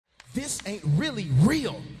this ain't really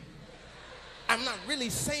real. I'm not really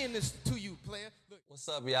saying this to you, player. Look. What's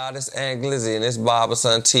up, y'all? This Glizzy and this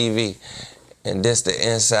Barbarason TV. And this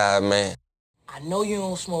the Inside Man. I know you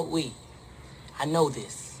don't smoke weed. I know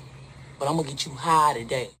this. But I'm gonna get you high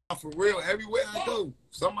today. For real, everywhere I go,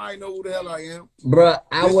 somebody know who the hell I am. Bruh,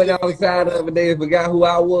 I went outside the other day and forgot who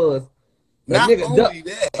I was. A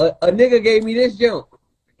nigga gave me this jump.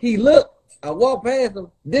 He looked, I walked past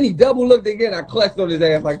him, then he double looked again. I clutched on his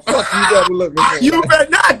ass like, fuck you double looking. You better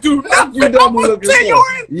not do nothing. You double looking.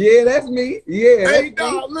 Yeah, that's me. Yeah. Hey,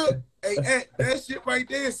 dog, look. Hey, that shit right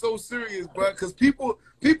there is so serious, bro. Because people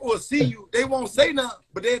will see you. They won't say nothing,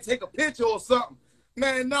 but they'll take a picture or something.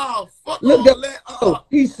 Man, nah, fuck look all that.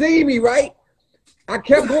 He see me, right? I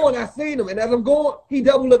kept going. I seen him. And as I'm going, he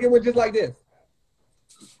double looking with just like this.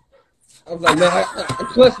 I was like, man, I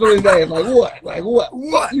clutched on his ass. Like, what? Like, what?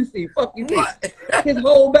 What? You see? Fuck you see. His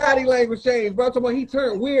whole body language changed, bro. I'm talking about he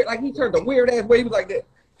turned weird. Like, he turned a weird ass way. He was like that.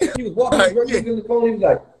 He was walking in the phone. He was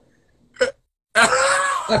like,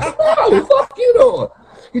 oh, fuck you doing?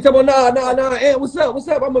 He talking about, nah, Aunt, what's up? What's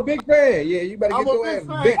up? I'm a big fan. Yeah, you better get your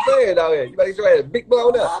ass big fan out here. You better get your ass big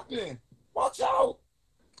blown up. Watch out.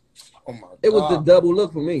 Oh, my God. It was the double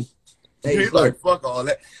look for me. Hey, he's like, fuck all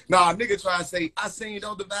that. Nah, nigga try to say, I seen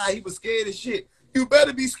Don't Divide. He was scared as shit. You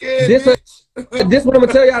better be scared, bitch. This what I'm going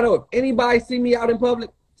to tell y'all, though. If anybody see me out in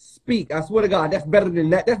public, speak. I swear to God, that's better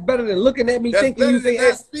than that. That's better than looking at me thinking you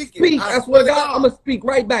say, speak. I swear to God, I'm going to speak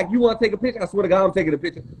right back. You want to take a picture? I swear to God, I'm taking a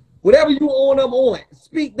picture. Whatever you on, I'm on.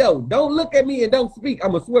 Speak, though. Don't look at me and don't speak.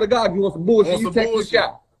 I'm going to swear to God, you want some bullshit, you text the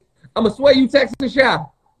shot. I'm going to swear you text the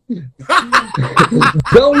shot.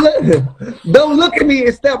 Don't look at me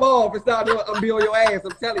and step off and start doing, I'm be on your ass.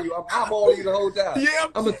 I'm telling you, I'm eyeballing you the whole time. Yeah,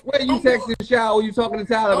 I'm gonna swear you texting the shower or you talking to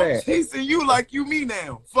Tyler. I'm chasing you like you me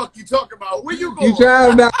now. Fuck you talking about? Where you going? You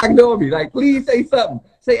trying to ignore me? Like, please say something.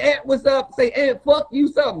 Say, Aunt, what's up? Say, Aunt, fuck you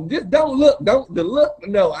something. Just don't look. The look.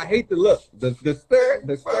 No, I hate the look. The stare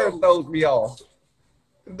throws me off.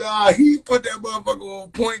 Nah, he put that motherfucker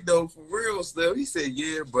on point though, for real stuff. He said,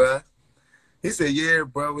 yeah, bruh. He said, yeah,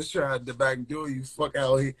 bro, was trying to back door you fuck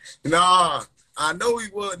out here. Nah, I know he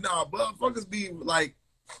would. Nah, motherfuckers be like,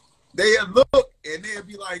 they'll look and they'll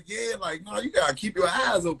be like, yeah, like, no, you gotta keep your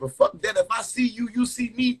eyes open. Fuck that. If I see you, you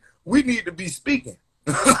see me, we need to be speaking.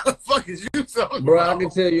 Fuck is you talking bro, about? I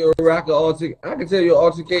can tell you I can tell you an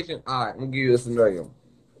altercation. All right, I'm gonna give you a scenario.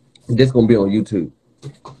 This gonna be on YouTube.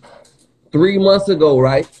 3 months ago,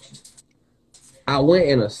 right? I went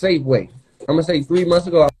in a Safeway. I'm gonna say 3 months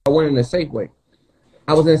ago, I went in a Safeway.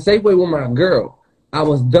 I was in Safeway with my girl. I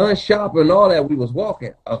was done shopping and all that. We was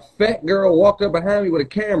walking. A fat girl walked up behind me with a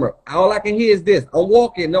camera. All I can hear is this. I'm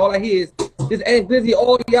walking and all I hear is this Aunt Glizzy,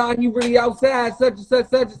 oh y'all, you really outside, such and such,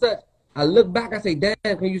 such and such. I look back, I say, damn,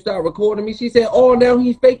 can you start recording me? She said, oh, now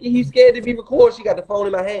he's faking, he's scared to be recorded. She got the phone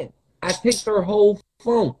in my hand. I take her whole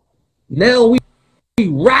phone. Now we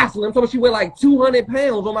wrestling. I'm talking, she weighed like 200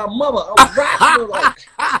 pounds on my mother. I'm wrestling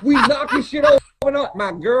like we knocking shit over.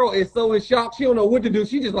 My girl is so in shock. She don't know what to do.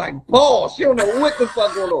 She just like pause. She don't know what the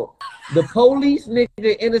fuck going on. The police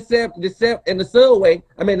nigga intercept in the subway.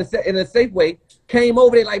 I mean, in the Safeway came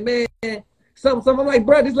over there like, man, something. I'm like,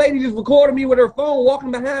 bro, this lady just recorded me with her phone, walking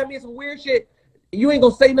behind me and some weird shit. You ain't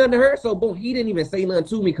gonna say nothing to her. So boom, he didn't even say nothing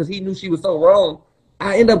to me because he knew she was so wrong.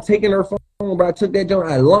 I end up taking her phone, bro. I took that joint.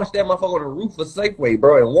 I launched that motherfucker on the roof of Safeway,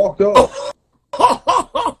 bro, and walked off.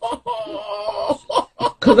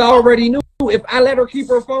 Cause I already knew if I let her keep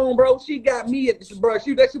her phone, bro, she got me at this, bro. That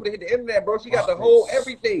shit would have hit the internet, bro. She got the whole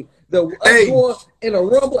everything. The going in a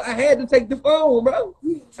rumble. I had to take the phone, bro.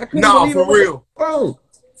 I couldn't believe for real. Phone.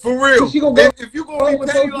 For real. So she gonna go if you gonna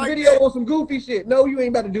post a like video that, on some goofy shit. No, you ain't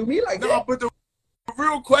about to do me like that. No, but the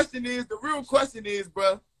real question is,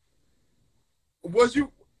 bro, was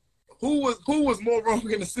you who was more wrong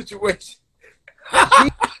in the situation?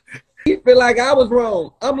 She feel like I was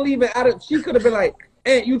wrong. I'm leaving out of. She could have been like,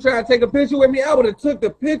 Aunt, you trying to take a picture with me? I would have took the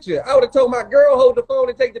picture. I would have told my girl hold the phone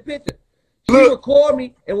and take the picture. She recorded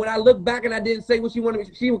me, and when I looked back and I didn't say what she wanted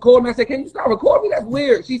me, she recorded me. I said, can you stop recording me? That's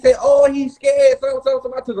weird. She said, oh, he's scared. So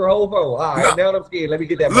I took her whole phone. All right, now I'm scared. Let me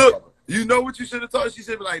get that. Look, you know what you should have told her? She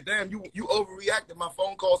should be like, damn, you overreacted. My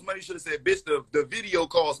phone costs money. Should have said, bitch, the video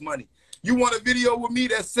costs money. You want a video with me?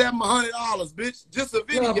 That's $700, bitch. Just a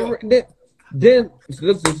video. No, then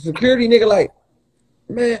the security nigga like,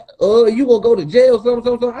 man, you gonna go to jail,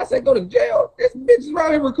 something. I said, go to jail. This bitch is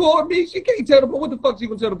around here recording me. She can't tell the police. What the fuck she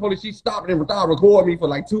gonna tell the police? She stopped and started recording me for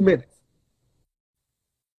like 2 minutes.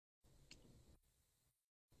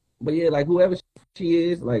 But yeah, like whoever she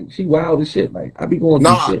is, like she wild as shit. Like I be going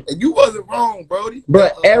through shit. You wasn't wrong, Brody.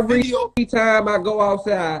 But every time I go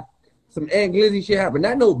outside, some Aunt Glizzy shit happen.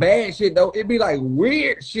 Not no bad shit though. It be like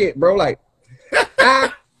weird shit, bro. Like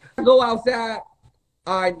I go outside.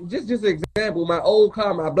 All right, just an example. My old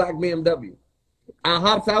car, my black BMW. I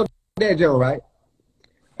hops out that joint, right?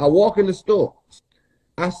 I walk in the store.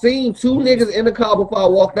 I seen two niggas in the car before I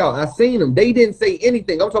walked out. I seen them. They didn't say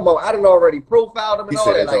anything. I'm talking about I done already profiled them and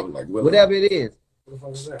all that. Like whatever it is.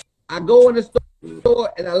 I go in the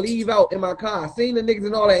store and I leave out in my car. I seen the niggas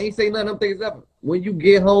and all that. Ain't say none of them things ever. When you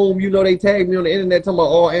get home, you know they tagged me on the internet talking about,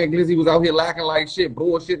 oh, Aunt Glizzy was out here lacking like shit,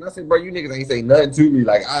 bullshit. And I said, bro, you niggas ain't say nothing to me.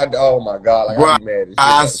 Like, oh my God. Like, bro, I be mad as shit.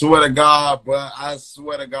 I swear to God, bro. I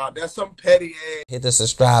swear to God. That's some petty ass. Hit the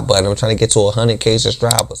subscribe button. I'm trying to get to 100K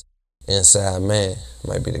subscribers. Inside Man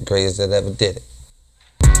might be the greatest that ever did it.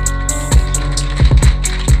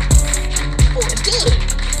 Oh, it's good.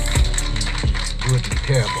 Good and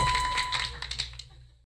terrible.